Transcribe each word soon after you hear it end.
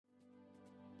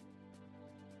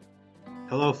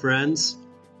Hello, friends.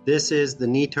 This is the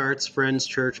Netarts Friends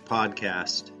Church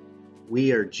podcast.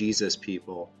 We are Jesus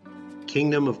people,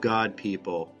 Kingdom of God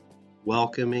people,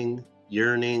 welcoming,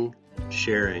 yearning,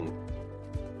 sharing.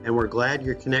 And we're glad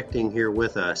you're connecting here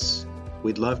with us.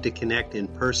 We'd love to connect in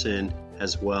person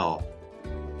as well.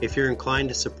 If you're inclined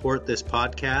to support this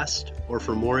podcast or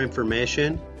for more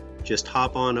information, just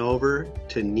hop on over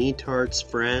to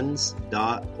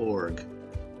netartsfriends.org.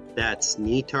 That's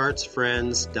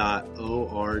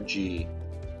netartsfriends.org.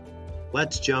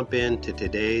 Let's jump into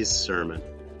today's sermon.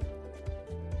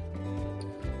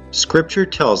 Scripture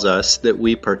tells us that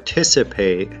we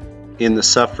participate in the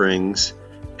sufferings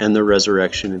and the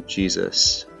resurrection of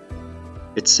Jesus.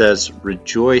 It says,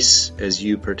 rejoice as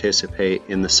you participate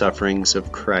in the sufferings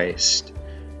of Christ.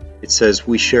 It says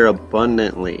we share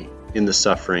abundantly in the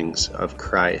sufferings of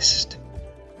Christ.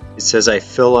 It says, I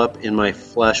fill up in my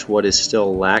flesh what is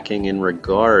still lacking in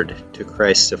regard to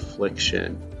Christ's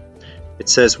affliction. It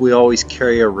says we always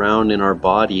carry around in our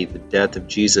body the death of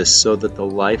Jesus so that the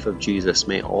life of Jesus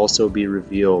may also be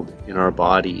revealed in our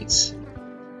bodies.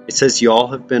 It says you all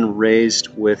have been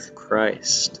raised with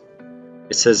Christ.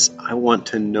 It says, I want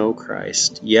to know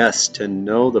Christ. Yes, to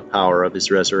know the power of his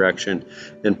resurrection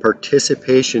and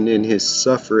participation in his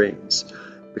sufferings,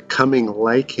 becoming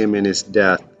like him in his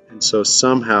death, and so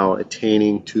somehow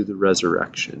attaining to the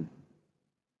resurrection.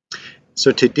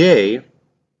 So today,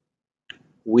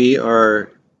 we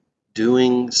are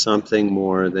doing something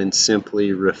more than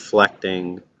simply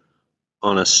reflecting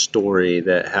on a story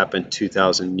that happened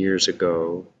 2,000 years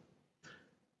ago.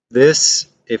 This,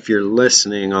 if you're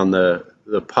listening on the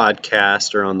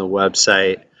podcast or on the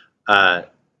website,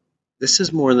 this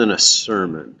is more than a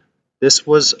sermon. This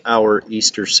was our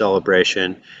Easter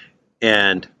celebration,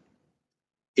 and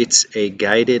it's a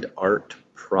guided art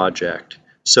project.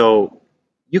 So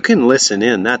you can listen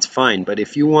in, that's fine. But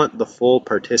if you want the full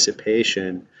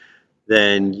participation,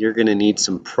 then you're going to need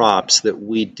some props that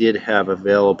we did have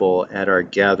available at our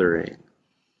gathering.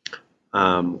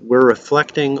 We're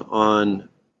reflecting on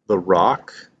the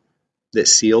rock that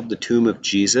sealed the tomb of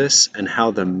Jesus and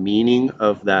how the meaning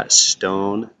of that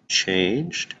stone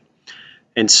changed.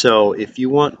 And so if you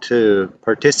want to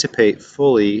participate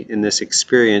fully in this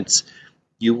experience,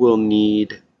 you will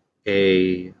need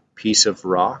a piece of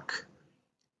rock,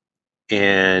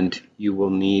 and you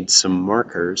will need some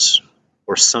markers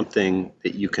or something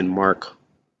that you can mark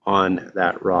on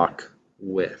that rock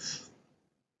with.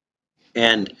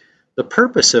 And the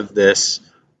purpose of this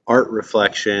art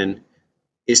reflection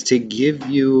is to give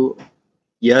you,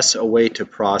 yes, a way to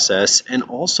process, and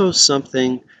also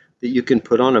something that you can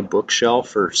put on a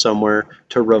bookshelf or somewhere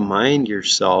to remind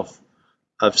yourself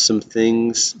of some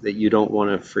things that you don't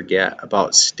want to forget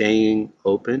about staying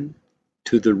open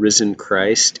to the risen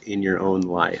Christ in your own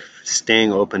life,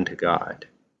 staying open to God.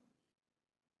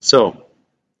 So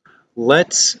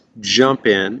let's jump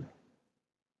in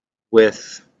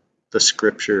with the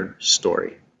scripture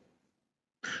story.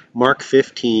 Mark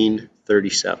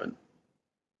 15:37.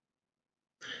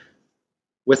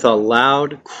 With a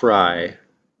loud cry,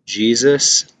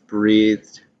 Jesus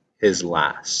breathed his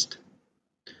last.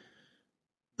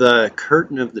 The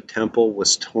curtain of the temple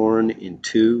was torn in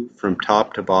two from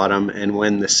top to bottom, and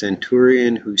when the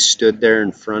centurion who stood there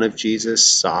in front of Jesus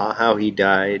saw how he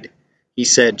died, he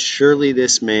said, surely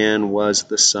this man was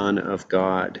the Son of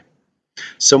God.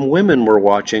 Some women were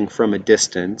watching from a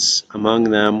distance. Among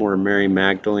them were Mary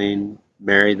Magdalene,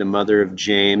 Mary the mother of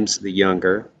James the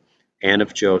younger, and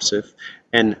of Joseph,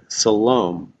 and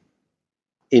Salome.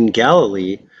 In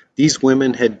Galilee, these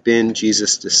women had been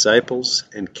Jesus' disciples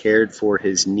and cared for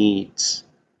his needs.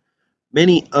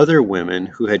 Many other women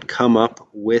who had come up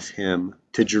with him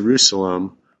to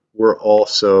Jerusalem were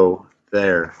also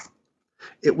there.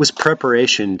 It was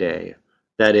preparation day,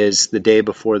 that is, the day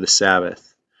before the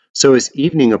Sabbath. So as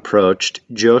evening approached,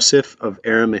 Joseph of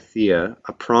Arimathea,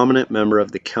 a prominent member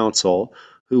of the council,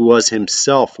 who was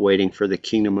himself waiting for the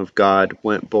kingdom of God,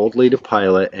 went boldly to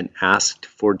Pilate and asked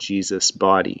for Jesus'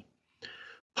 body.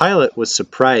 Pilate was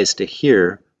surprised to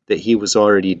hear that he was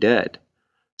already dead.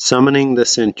 Summoning the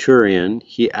centurion,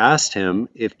 he asked him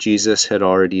if Jesus had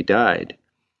already died.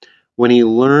 When he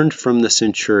learned from the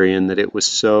centurion that it was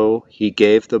so, he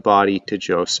gave the body to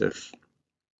Joseph.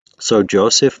 So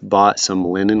Joseph bought some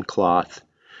linen cloth,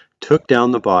 took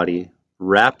down the body,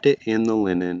 wrapped it in the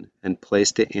linen, and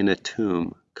placed it in a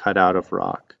tomb cut out of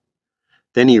rock.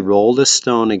 Then he rolled a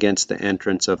stone against the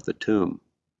entrance of the tomb.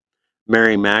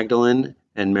 Mary Magdalene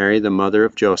and Mary the mother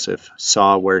of Joseph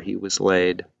saw where he was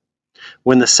laid.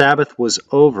 When the Sabbath was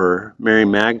over, Mary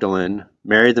Magdalene,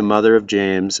 Mary the mother of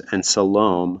James, and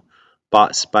Salome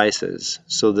bought spices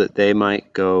so that they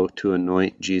might go to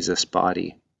anoint Jesus'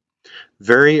 body.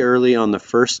 Very early on the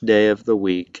first day of the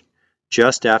week,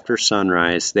 just after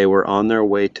sunrise, they were on their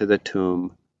way to the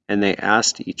tomb, and they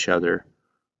asked each other,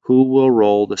 "Who will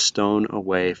roll the stone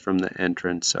away from the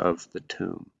entrance of the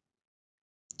tomb?"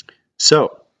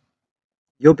 So,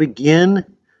 you'll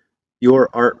begin your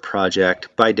art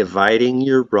project by dividing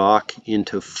your rock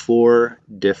into 4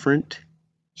 different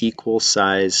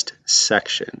equal-sized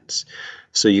sections.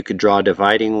 So you could draw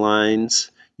dividing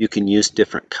lines. You can use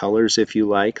different colors if you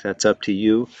like. That's up to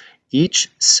you.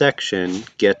 Each section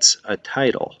gets a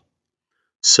title.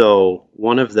 So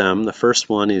one of them, the first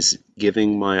one is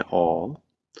Giving My All.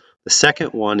 The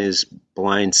second one is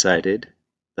Blindsided.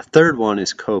 The third one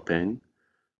is Coping.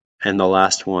 And the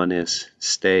last one is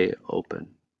Stay Open.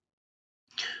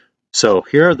 So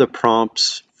here are the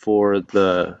prompts for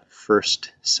the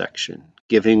first section,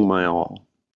 Giving My All.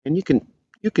 And you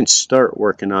can start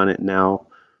working on it now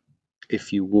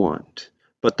if you want,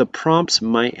 but the prompts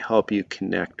might help you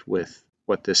connect with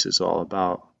what this is all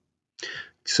about.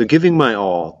 So Giving My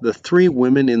All, the 3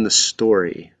 women in the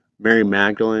story, Mary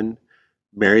Magdalene,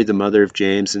 Mary the mother of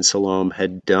James, and Salome,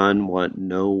 had done what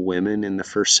no women in the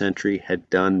first century had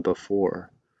done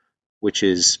before, which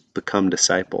is become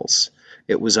disciples.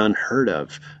 It was unheard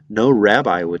of. No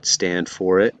rabbi would stand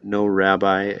for it, no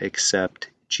rabbi except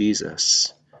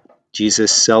Jesus.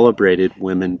 Jesus celebrated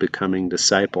women becoming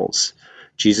disciples.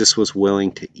 Jesus was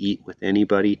willing to eat with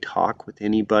anybody, talk with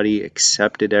anybody,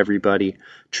 accepted everybody,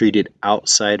 treated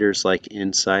outsiders like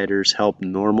insiders, helped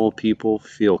normal people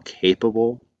feel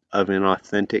capable of an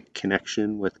authentic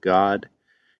connection with God.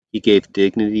 He gave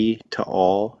dignity to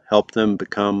all, helped them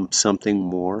become something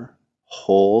more,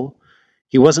 whole.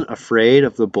 He wasn't afraid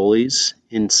of the bullies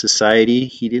in society.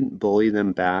 He didn't bully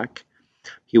them back.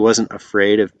 He wasn't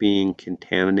afraid of being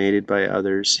contaminated by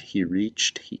others. He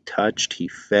reached, he touched, he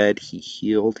fed, he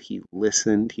healed, he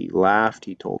listened, he laughed,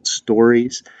 he told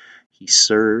stories, he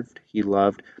served, he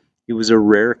loved. He was a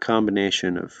rare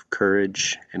combination of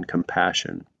courage and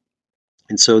compassion.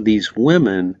 And so these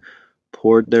women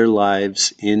poured their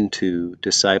lives into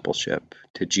discipleship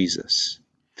to Jesus.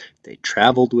 They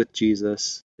traveled with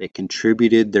Jesus. They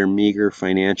contributed their meager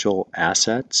financial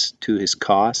assets to his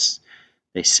costs.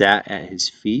 They sat at his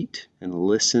feet and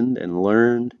listened and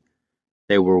learned.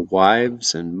 They were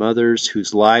wives and mothers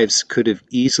whose lives could have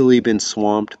easily been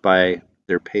swamped by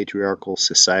their patriarchal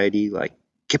society, like,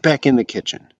 get back in the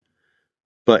kitchen.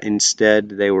 But instead,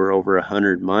 they were over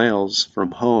 100 miles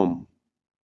from home.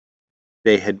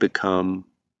 They had become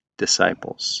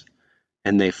disciples,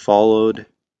 and they followed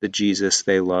the Jesus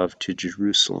they loved to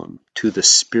Jerusalem, to the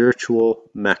spiritual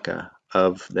Mecca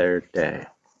of their day.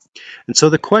 And so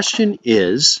the question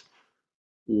is,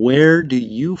 where do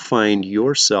you find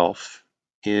yourself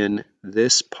in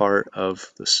this part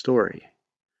of the story?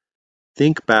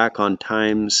 Think back on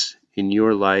times in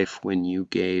your life when you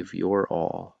gave your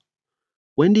all.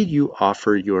 When did you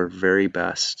offer your very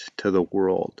best to the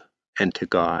world and to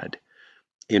God?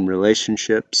 In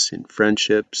relationships, in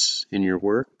friendships, in your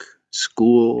work,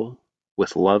 school,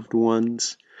 with loved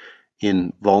ones,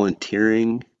 in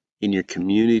volunteering, in your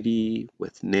community,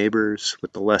 with neighbors,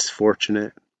 with the less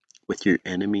fortunate, with your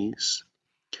enemies?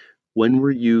 When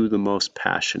were you the most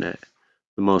passionate,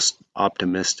 the most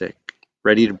optimistic,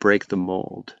 ready to break the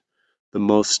mold, the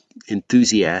most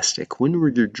enthusiastic? When were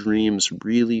your dreams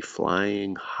really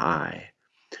flying high?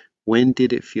 When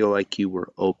did it feel like you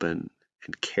were open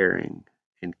and caring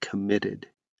and committed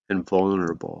and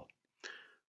vulnerable?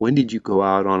 When did you go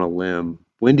out on a limb?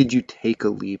 When did you take a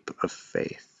leap of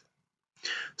faith?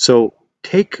 So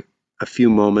take a few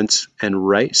moments and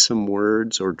write some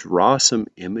words or draw some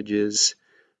images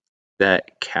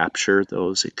that capture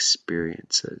those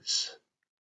experiences.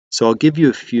 So I'll give you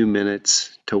a few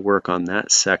minutes to work on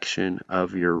that section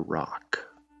of your rock.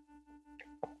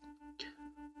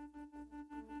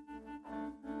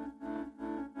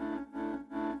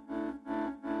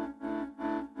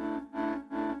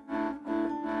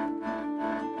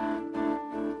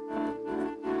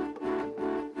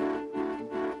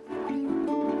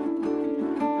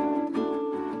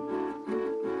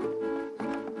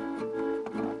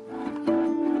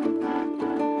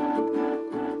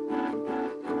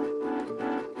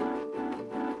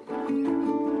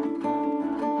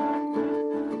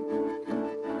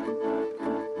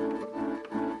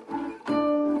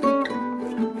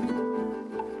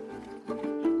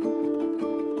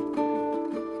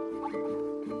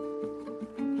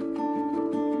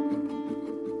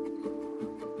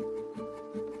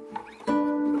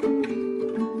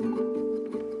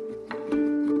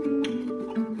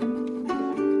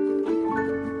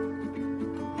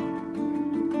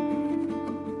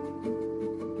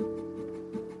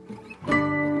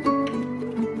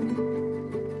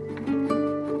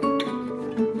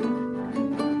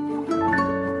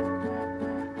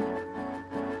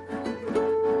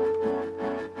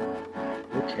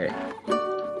 Okay,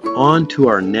 on to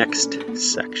our next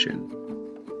section.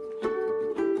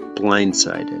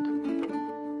 Blindsided.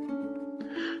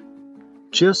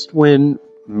 Just when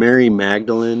Mary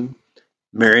Magdalene,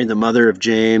 Mary the mother of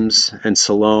James, and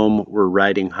Salome were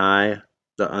riding high,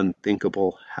 the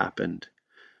unthinkable happened.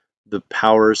 The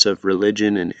powers of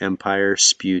religion and empire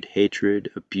spewed hatred,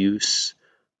 abuse,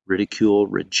 ridicule,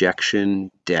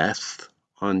 rejection, death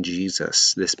on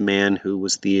Jesus, this man who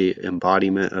was the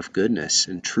embodiment of goodness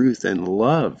and truth and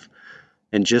love.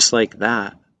 And just like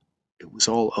that, it was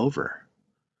all over.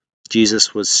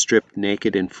 Jesus was stripped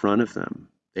naked in front of them.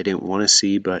 They didn't want to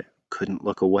see, but couldn't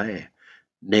look away.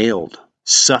 Nailed,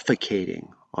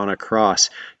 suffocating on a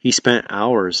cross. He spent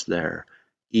hours there,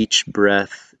 each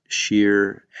breath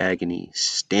sheer agony,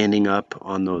 standing up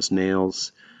on those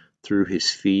nails through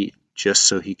his feet just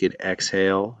so he could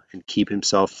exhale and keep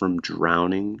himself from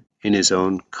drowning in his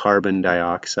own carbon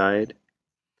dioxide.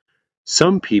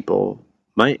 Some people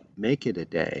might make it a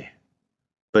day,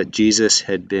 but Jesus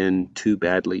had been too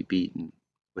badly beaten.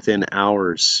 Within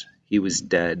hours, he was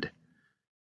dead,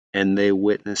 and they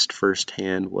witnessed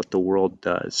firsthand what the world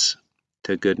does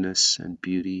to goodness and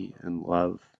beauty and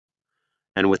love.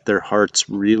 And with their hearts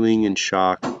reeling in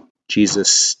shock,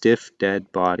 Jesus' stiff,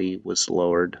 dead body was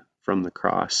lowered from the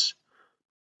cross,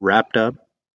 wrapped up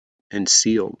and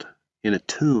sealed in a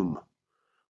tomb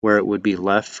where it would be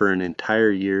left for an entire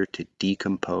year to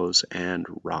decompose and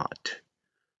rot.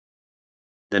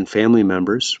 Then family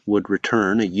members would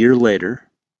return a year later,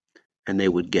 and they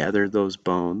would gather those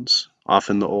bones,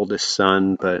 often the oldest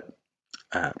son, but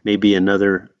maybe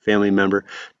another family member,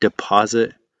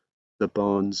 deposit the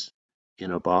bones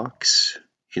in a box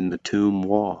in the tomb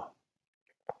wall.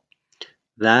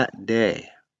 That day,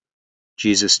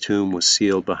 Jesus' tomb was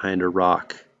sealed behind a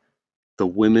rock. The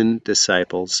women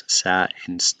disciples sat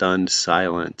in stunned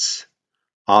silence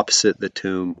opposite the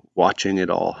tomb, watching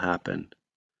it all happen.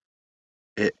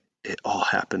 It all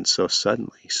happened so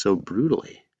suddenly, so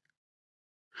brutally.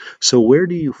 So where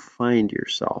do you find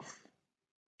yourself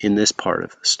in this part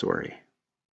of the story?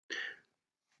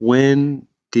 When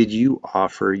did you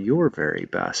offer your very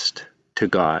best to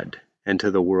God and to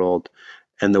the world,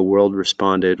 and the world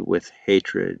responded with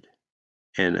hatred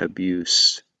and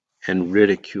abuse and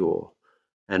ridicule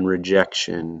and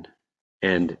rejection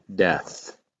and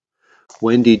death?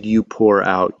 When did you pour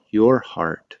out your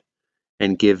heart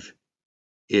and give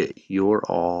it your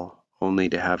all, only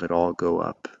to have it all go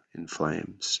up in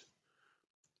flames?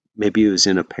 Maybe it was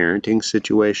in a parenting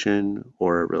situation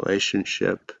or a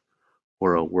relationship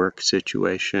or a work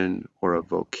situation or a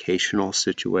vocational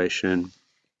situation,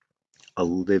 a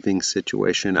living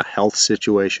situation, a health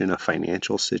situation, a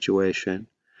financial situation.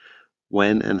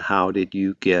 When and how did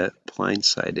you get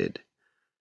blindsided?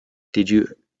 Did you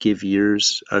give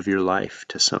years of your life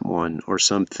to someone or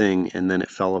something and then it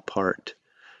fell apart?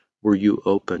 Were you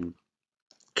open,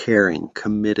 caring,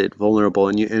 committed, vulnerable,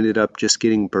 and you ended up just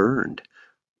getting burned?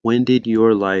 When did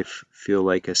your life feel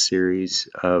like a series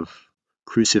of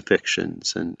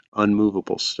crucifixions and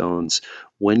unmovable stones?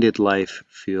 When did life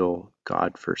feel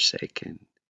God-forsaken?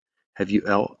 Have you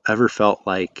ever felt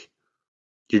like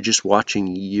you're just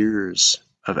watching years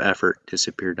of effort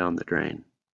disappear down the drain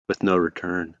with no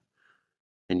return,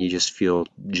 and you just feel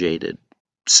jaded,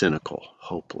 cynical,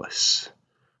 hopeless,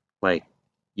 like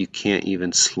you can't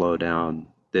even slow down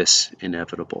this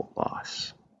inevitable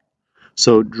loss?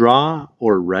 So draw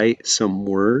or write some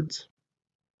words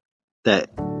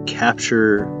that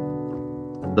capture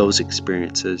those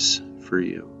experiences for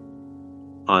you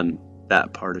on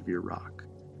that part of your rock.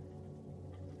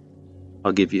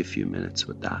 I'll give you a few minutes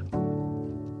with that.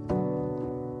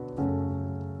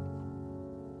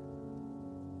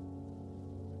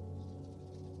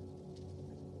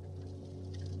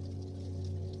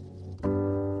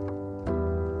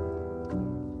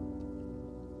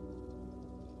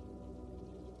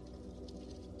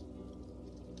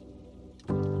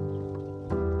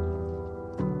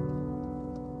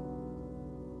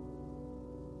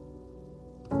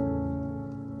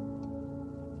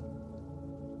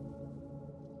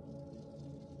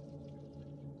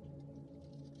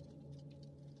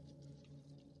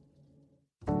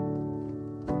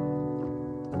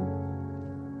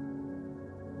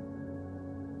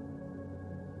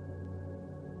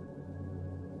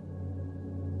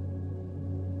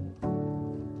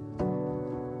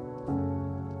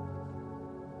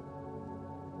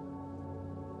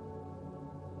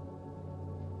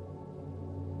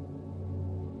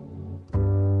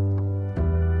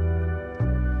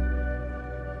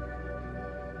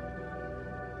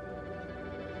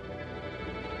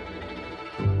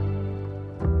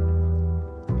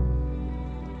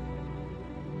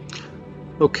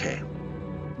 Okay,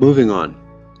 moving on.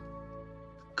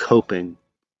 Coping.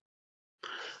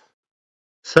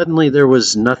 Suddenly there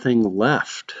was nothing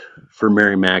left for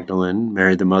Mary Magdalene,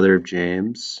 Mary the mother of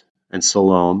James, and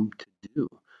Salome to do.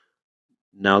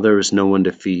 Now there was no one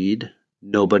to feed,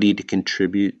 nobody to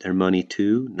contribute their money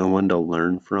to, no one to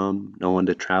learn from, no one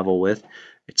to travel with.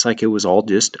 It's like it was all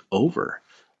just over.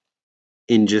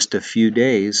 In just a few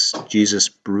days, Jesus'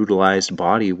 brutalized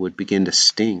body would begin to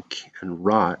stink and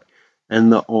rot, and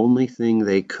the only thing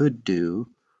they could do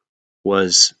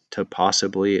was to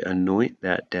possibly anoint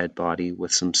that dead body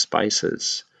with some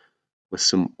spices, with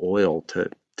some oil to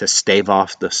stave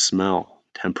off the smell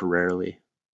temporarily.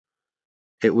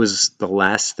 It was the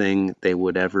last thing they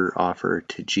would ever offer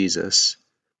to Jesus.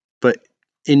 But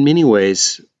in many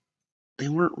ways, they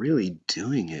weren't really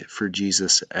doing it for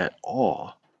Jesus at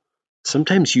all.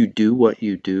 Sometimes you do what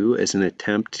you do as an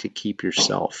attempt to keep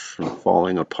yourself from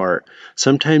falling apart.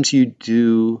 Sometimes you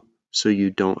do so you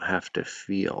don't have to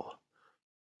feel.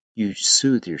 You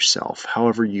soothe yourself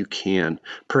however you can.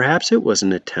 Perhaps it was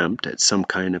an attempt at some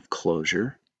kind of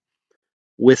closure.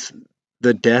 With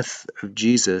the death of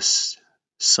Jesus,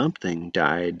 something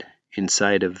died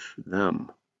inside of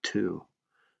them, too.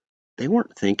 They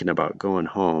weren't thinking about going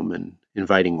home and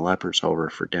inviting lepers over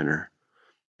for dinner.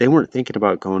 They weren't thinking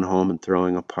about going home and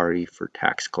throwing a party for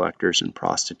tax collectors and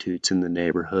prostitutes in the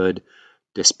neighborhood,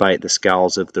 despite the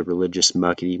scowls of the religious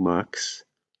muckety-mucks.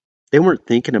 They weren't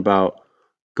thinking about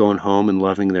going home and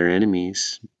loving their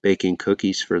enemies, baking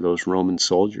cookies for those Roman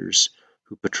soldiers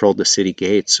who patrolled the city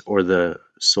gates, or the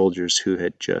soldiers who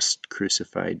had just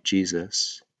crucified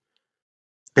Jesus.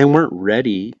 They weren't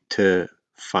ready to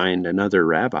find another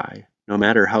rabbi, no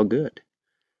matter how good.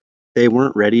 They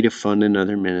weren't ready to fund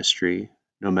another ministry,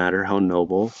 no matter how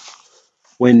noble.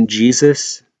 When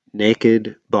Jesus'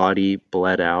 naked body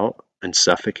bled out and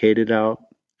suffocated out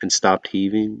and stopped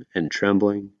heaving and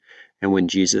trembling, and when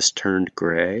Jesus turned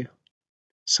gray,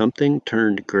 something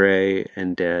turned gray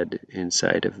and dead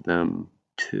inside of them,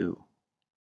 too.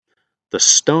 The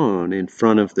stone in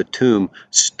front of the tomb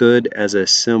stood as a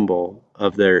symbol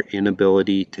of their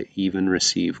inability to even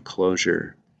receive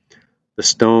closure. The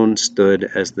stone stood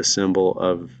as the symbol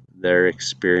of their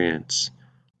experience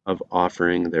of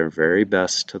offering their very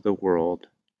best to the world,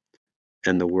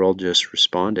 and the world just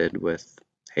responded with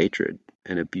hatred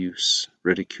and abuse,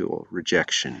 ridicule,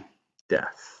 rejection,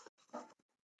 death.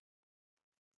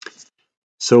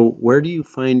 So, where do you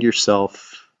find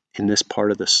yourself in this part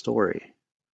of the story?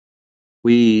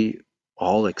 We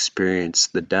all experience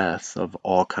the death of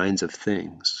all kinds of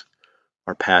things: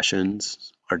 our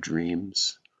passions, our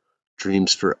dreams,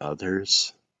 dreams for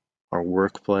others, our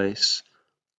workplace,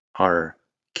 our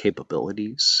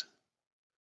capabilities,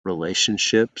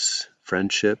 relationships,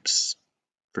 friendships,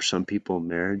 for some people,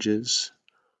 marriages.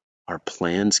 Our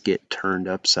plans get turned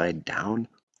upside down,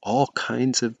 all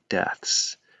kinds of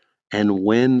deaths. And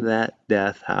when that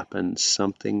death happens,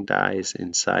 something dies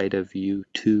inside of you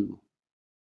too.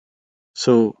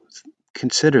 So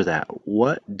consider that.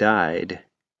 What died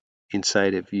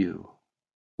inside of you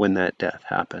when that death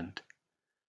happened?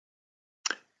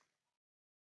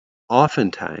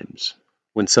 Oftentimes,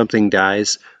 when something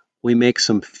dies, we make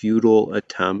some futile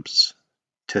attempts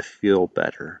to feel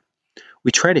better.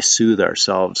 We try to soothe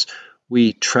ourselves.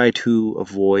 We try to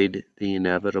avoid the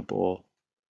inevitable.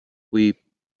 We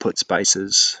put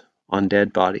spices on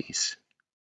dead bodies.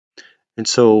 And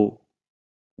so,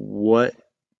 what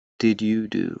did you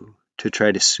do to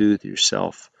try to soothe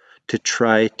yourself, to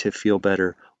try to feel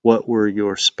better? What were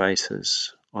your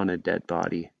spices on a dead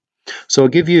body? So I'll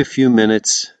give you a few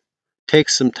minutes. Take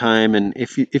some time, and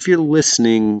if you're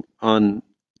listening on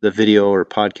the video or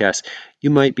podcast, you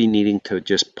might be needing to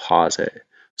just pause it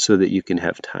so that you can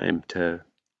have time to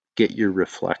get your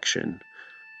reflection,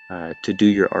 to do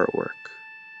your artwork.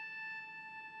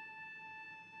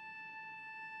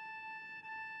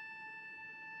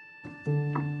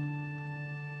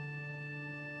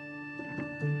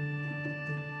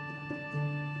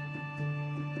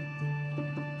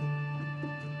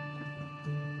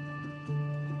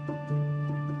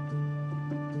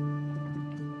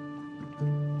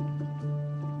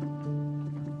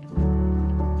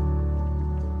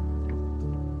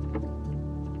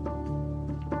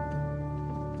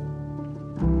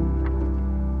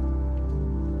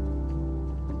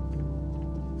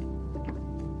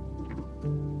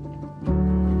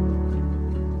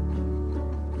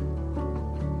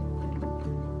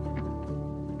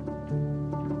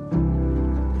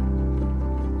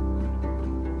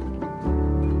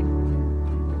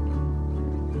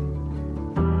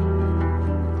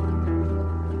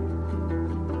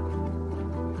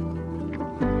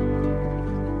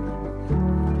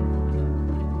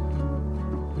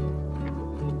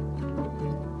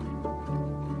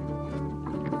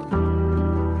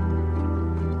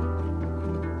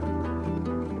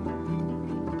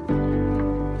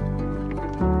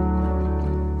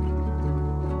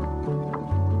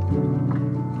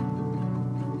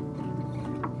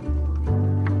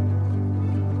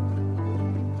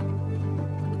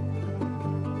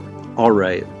 All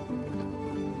right,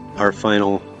 our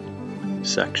final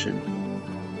section.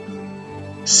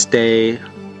 Stay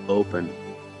open.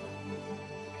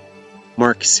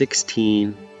 Mark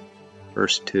 16,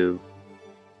 verse 2.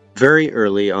 Very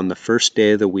early on the first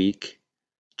day of the week,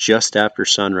 just after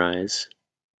sunrise,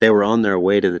 they were on their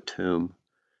way to the tomb,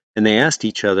 and they asked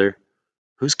each other,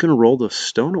 "Who's going to roll the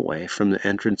stone away from the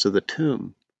entrance of the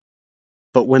tomb?"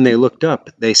 But when they looked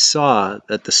up, they saw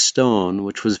that the stone,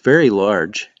 which was very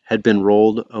large, had been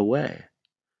rolled away.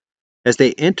 As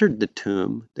they entered the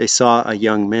tomb, they saw a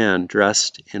young man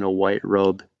dressed in a white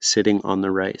robe sitting on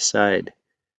the right side.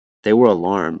 They were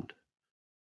alarmed.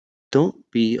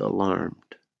 "Don't be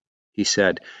alarmed," he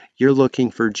said. "You're looking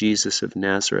for Jesus of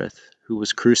Nazareth, who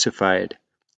was crucified.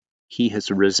 He has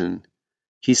risen.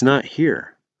 He's not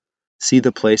here. See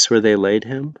the place where they laid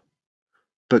him?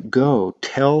 But go,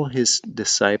 tell his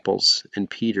disciples and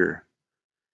Peter,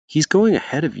 he's going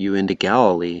ahead of you into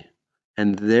Galilee,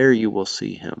 and there you will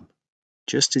see him,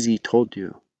 just as he told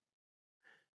you."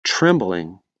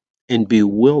 Trembling and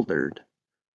bewildered,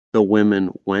 the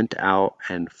women went out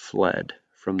and fled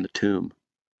from the tomb.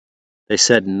 They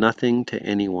said nothing to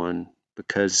anyone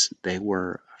because they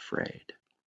were afraid.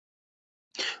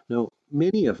 Now,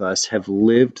 many of us have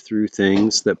lived through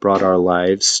things that brought our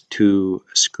lives to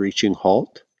a screeching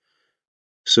halt.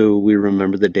 So we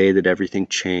remember the day that everything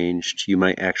changed. You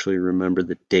might actually remember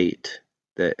the date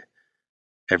that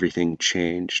everything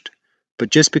changed.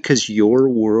 But just because your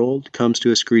world comes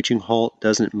to a screeching halt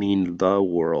doesn't mean the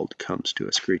world comes to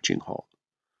a screeching halt.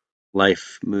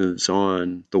 Life moves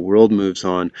on. The world moves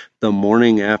on. The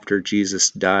morning after Jesus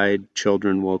died,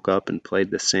 children woke up and played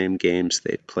the same games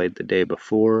they'd played the day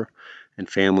before, and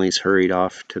families hurried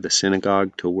off to the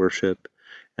synagogue to worship,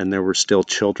 and there were still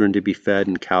children to be fed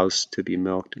and cows to be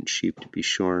milked and sheep to be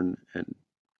shorn, and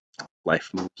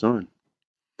life moves on.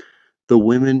 The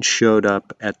women showed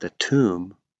up at the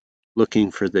tomb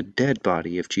looking for the dead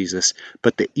body of Jesus,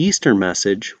 but the Easter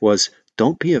message was,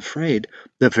 "Don't be afraid.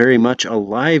 The very much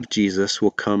alive Jesus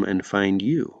will come and find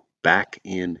you back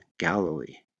in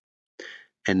Galilee."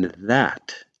 And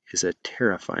that is a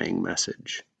terrifying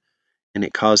message. And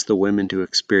it caused the women to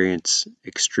experience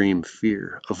extreme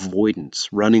fear, avoidance,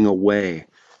 running away.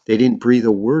 They didn't breathe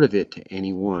a word of it to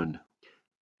anyone.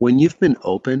 When you've been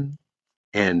open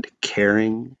and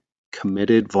caring,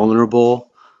 committed,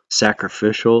 vulnerable,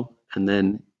 sacrificial, and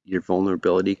then your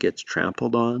vulnerability gets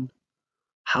trampled on,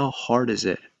 how hard is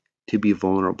it to be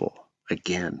vulnerable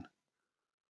again?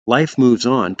 Life moves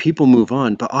on, people move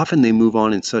on, but often they move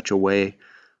on in such a way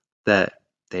that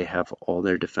they have all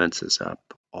their defenses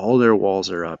up, all their walls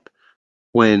are up.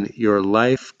 When your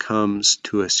life comes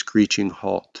to a screeching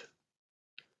halt,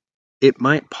 it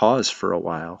might pause for a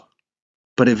while,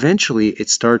 but eventually it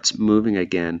starts moving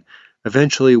again.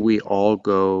 Eventually we all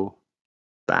go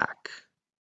back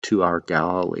to our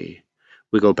Galilee.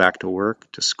 We go back to work,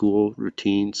 to school,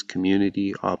 routines,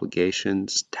 community,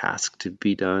 obligations, tasks to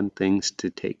be done, things to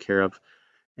take care of.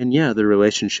 And yeah, the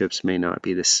relationships may not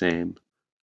be the same,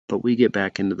 but we get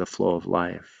back into the flow of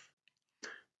life.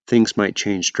 Things might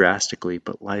change drastically,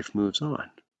 but life moves on.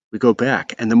 We go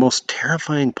back. And the most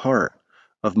terrifying part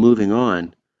of moving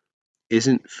on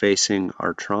isn't facing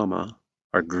our trauma,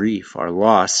 our grief, our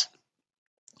loss.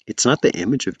 It's not the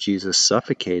image of Jesus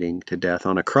suffocating to death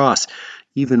on a cross.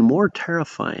 Even more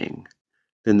terrifying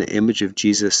than the image of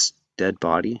Jesus' dead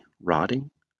body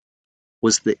rotting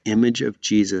was the image of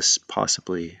Jesus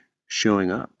possibly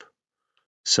showing up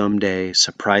someday,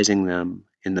 surprising them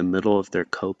in the middle of their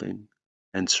coping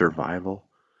and survival.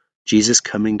 Jesus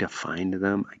coming to find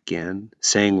them again,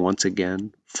 saying once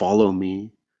again, "Follow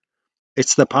me."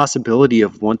 It's the possibility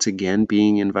of once again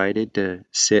being invited to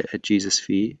sit at Jesus'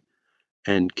 feet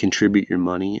and contribute your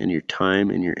money and your time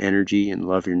and your energy and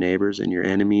love your neighbors and your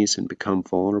enemies and become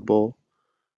vulnerable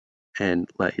and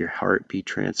let your heart be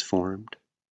transformed.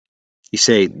 You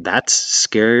say, that's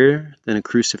scarier than a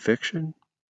crucifixion?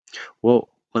 Well,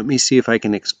 let me see if I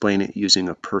can explain it using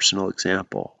a personal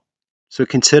example. So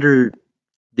consider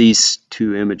these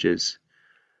two images.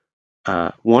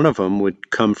 One of them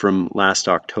would come from last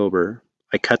October.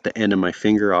 I cut the end of my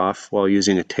finger off while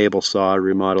using a table saw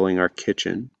remodeling our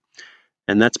kitchen.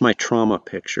 And that's my trauma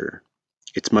picture.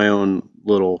 It's my own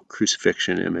little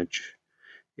crucifixion image.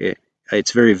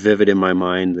 It's very vivid in my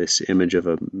mind, this image of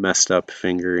a messed up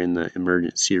finger in the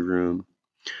emergency room.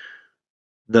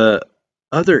 The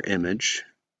other image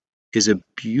is a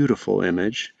beautiful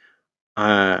image.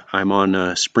 I'm on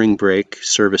a spring break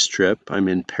service trip. I'm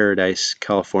in Paradise,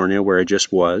 California, where I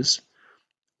just was.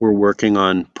 We're working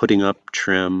on putting up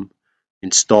trim,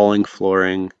 installing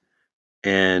flooring,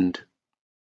 and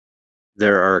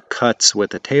There are cuts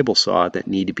with a table saw that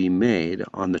need to be made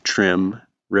on the trim,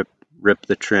 rip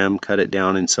the trim, cut it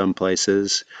down in some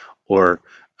places, or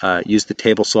use the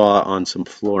table saw on some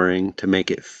flooring to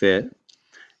make it fit.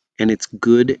 And it's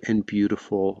good and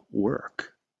beautiful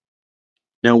work.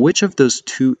 Now, which of those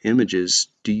two images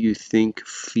do you think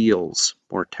feels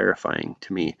more terrifying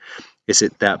to me? Is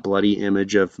it that bloody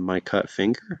image of my cut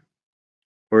finger?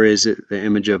 Or is it the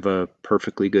image of a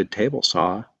perfectly good table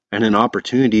saw and an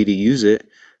opportunity to use it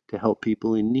to help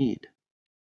people in need?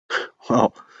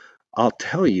 Well, I'll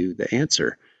tell you the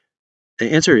answer.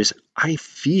 The answer is I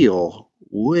feel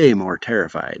way more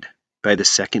terrified by the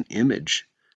second image.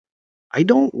 I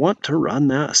don't want to run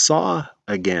that saw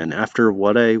again after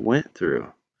what I went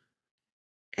through.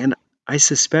 And I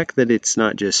suspect that it's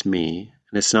not just me,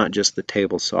 and it's not just the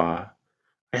table saw.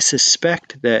 I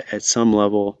suspect that at some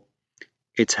level,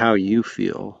 it's how you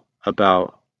feel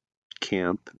about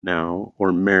camp now,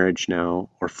 or marriage now,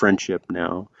 or friendship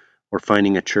now, or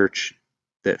finding a church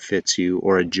that fits you,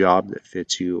 or a job that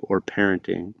fits you, or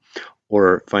parenting,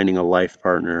 or finding a life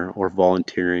partner, or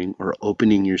volunteering, or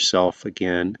opening yourself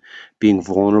again, being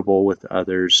vulnerable with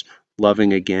others,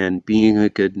 loving again, being a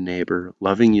good neighbor,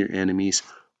 loving your enemies,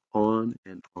 on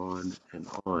and on and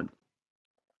on.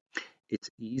 It's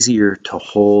easier to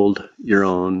hold your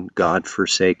own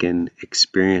God-forsaken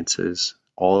experiences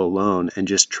all alone and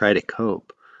just try to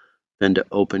cope than to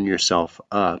open yourself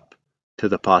up to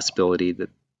the possibility that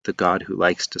the God who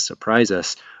likes to surprise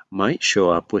us might show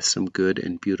up with some good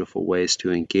and beautiful ways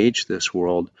to engage this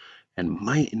world and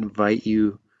might invite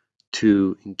you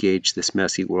to engage this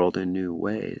messy world in new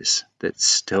ways that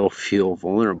still feel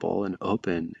vulnerable and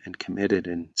open and committed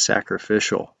and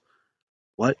sacrificial.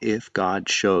 What if God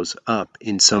shows up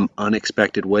in some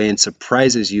unexpected way and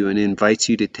surprises you and invites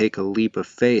you to take a leap of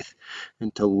faith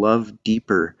and to love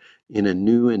deeper in a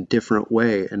new and different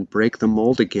way and break the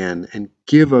mold again and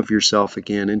give of yourself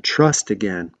again and trust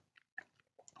again?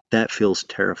 That feels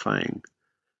terrifying.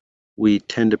 We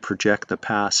tend to project the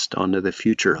past onto the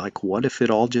future. Like, what if it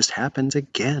all just happens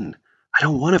again? I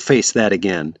don't want to face that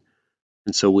again.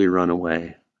 And so we run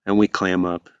away and we clam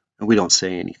up and we don't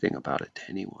say anything about it to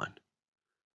anyone.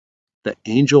 The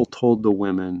angel told the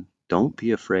women, don't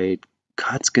be afraid.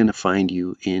 God's going to find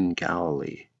you in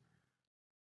Galilee.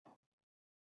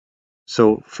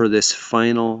 So for this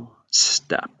final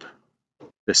step,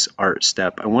 this art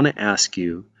step, I want to ask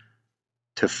you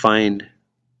to find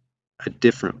a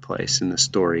different place in the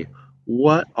story.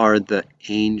 What are the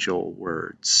angel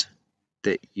words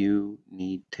that you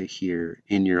need to hear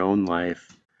in your own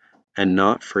life and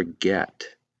not forget,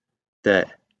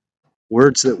 that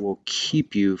words that will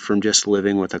keep you from just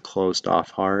living with a closed off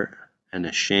heart, an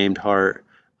ashamed heart,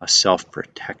 a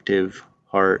self-protective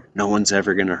heart? No one's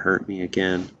ever going to hurt me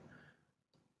again.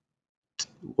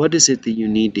 What is it that you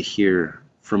need to hear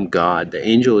from God? The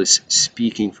angel is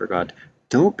speaking for God.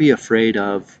 Don't be afraid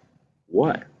of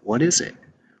what? What is it?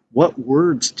 What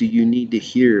words do you need to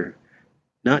hear,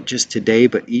 not just today,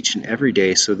 but each and every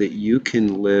day, so that you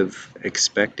can live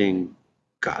expecting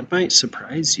God might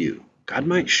surprise you. God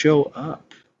might show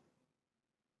up.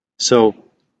 So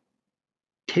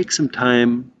take some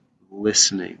time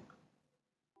listening.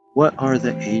 What are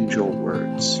the angel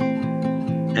words?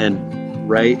 And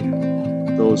write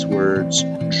those words,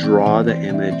 draw the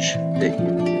image that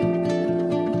you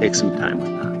need. Take some time with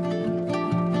that.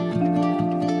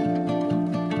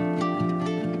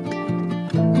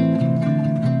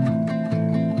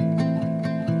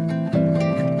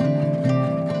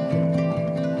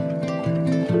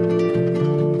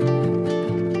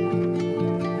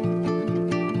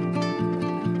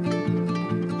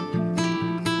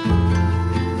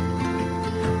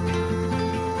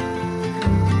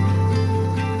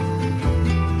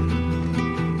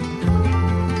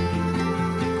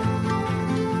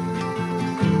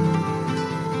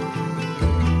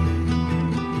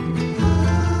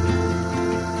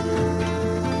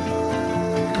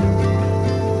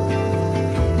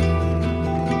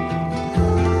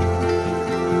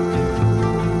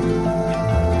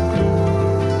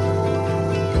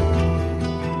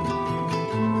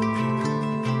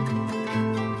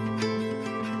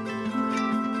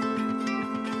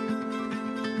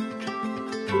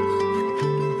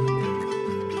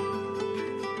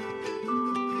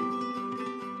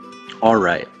 All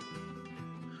right.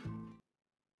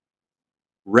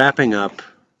 Wrapping up,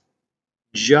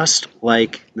 just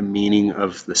like the meaning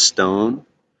of the stone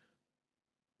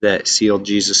that sealed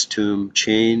Jesus' tomb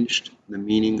changed, the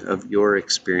meaning of your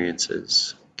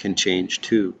experiences can change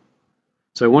too.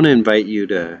 So I want to invite you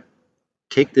to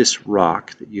take this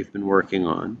rock that you've been working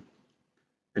on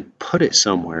and put it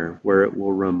somewhere where it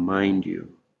will remind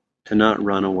you to not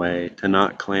run away, to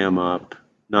not clam up,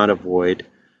 not avoid,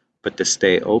 but to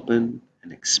stay open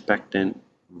and expectant,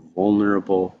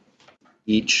 vulnerable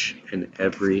each and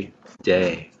every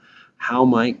day. How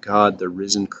might God, the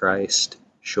risen Christ,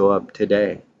 show up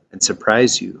today and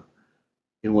surprise you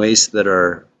in ways that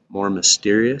are more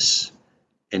mysterious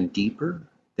and deeper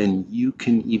than you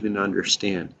can even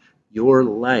understand? Your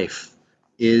life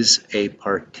is a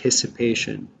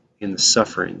participation in the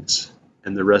sufferings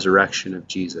and the resurrection of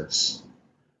Jesus.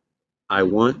 I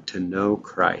want to know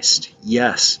Christ.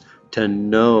 Yes, to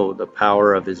know the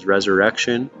power of his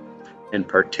resurrection and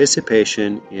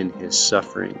participation in his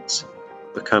sufferings,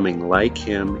 becoming like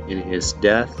him in his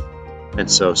death, and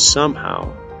so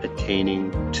somehow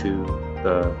attaining to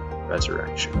the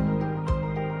resurrection.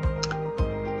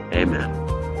 Amen.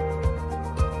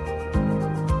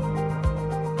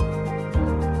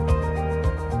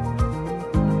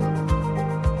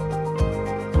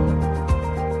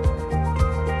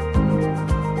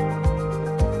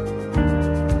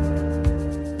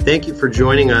 Thank you for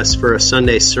joining us for a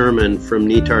Sunday sermon from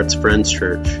Netart's Friends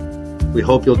Church. We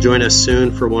hope you'll join us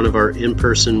soon for one of our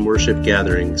in-person worship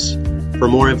gatherings. For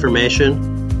more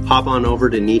information, hop on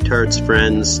over to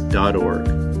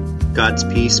netartsfriends.org. God's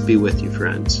peace be with you,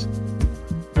 friends.